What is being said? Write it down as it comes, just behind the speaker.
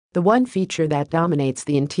The one feature that dominates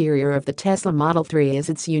the interior of the Tesla Model 3 is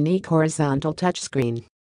its unique horizontal touchscreen.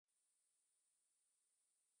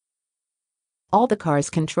 All the car's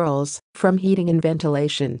controls, from heating and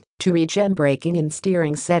ventilation to regen braking and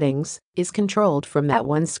steering settings, is controlled from that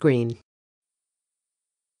one screen.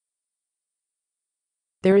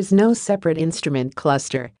 There is no separate instrument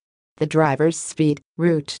cluster. The driver's speed,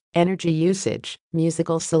 route, energy usage,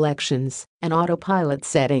 musical selections, and autopilot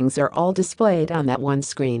settings are all displayed on that one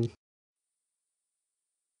screen.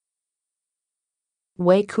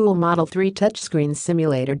 Way cool Model 3 touchscreen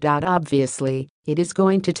simulator. Obviously, it is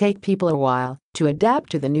going to take people a while to adapt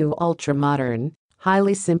to the new ultra-modern,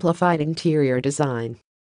 highly simplified interior design.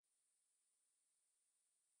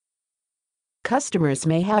 Customers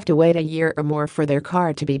may have to wait a year or more for their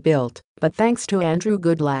car to be built, but thanks to Andrew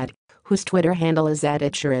Goodlad, whose Twitter handle is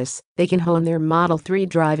 @Icarus, they can hone their Model 3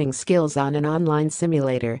 driving skills on an online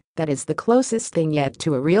simulator that is the closest thing yet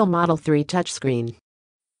to a real Model 3 touchscreen.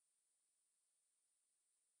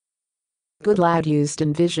 Goodlad used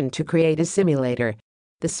Invision to create a simulator.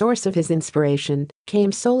 The source of his inspiration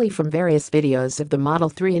came solely from various videos of the Model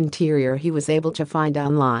 3 interior he was able to find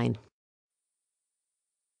online.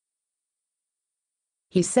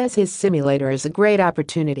 He says his simulator is a great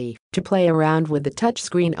opportunity to play around with the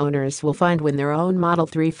touchscreen owners will find when their own Model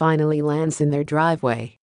 3 finally lands in their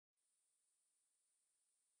driveway.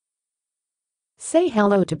 Say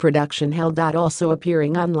hello to production hell. Also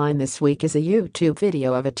appearing online this week is a YouTube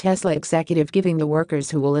video of a Tesla executive giving the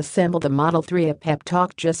workers who will assemble the Model 3 a pep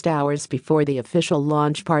talk just hours before the official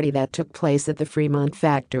launch party that took place at the Fremont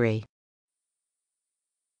factory.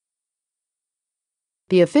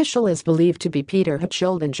 The official is believed to be Peter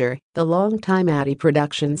Hochschild, the longtime Audi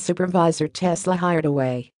production supervisor Tesla hired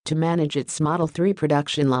away to manage its Model 3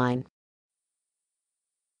 production line.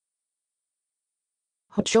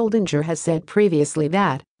 Hochschild has said previously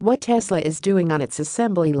that what Tesla is doing on its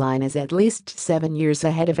assembly line is at least 7 years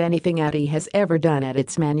ahead of anything Audi has ever done at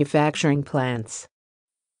its manufacturing plants.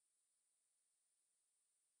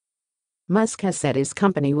 Musk has said his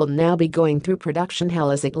company will now be going through production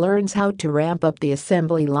hell as it learns how to ramp up the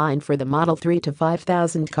assembly line for the Model 3 to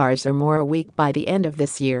 5,000 cars or more a week by the end of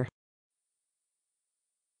this year.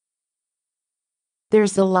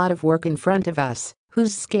 There's a lot of work in front of us.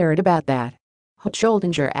 Who's scared about that?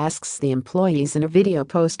 Hochschild asks the employees in a video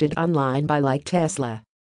posted online by Like Tesla.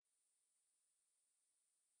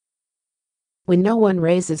 When no one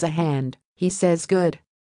raises a hand, he says good.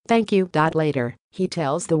 Thank you. Later, he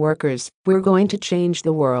tells the workers, we're going to change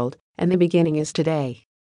the world, and the beginning is today.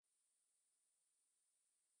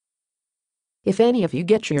 If any of you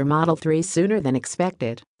get your Model 3 sooner than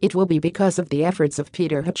expected, it will be because of the efforts of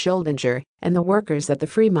Peter Hochschild and the workers at the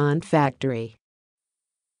Fremont factory.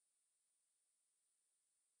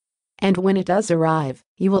 And when it does arrive,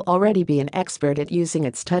 you will already be an expert at using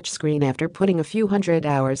its touchscreen after putting a few hundred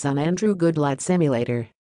hours on Andrew Goodlad's simulator.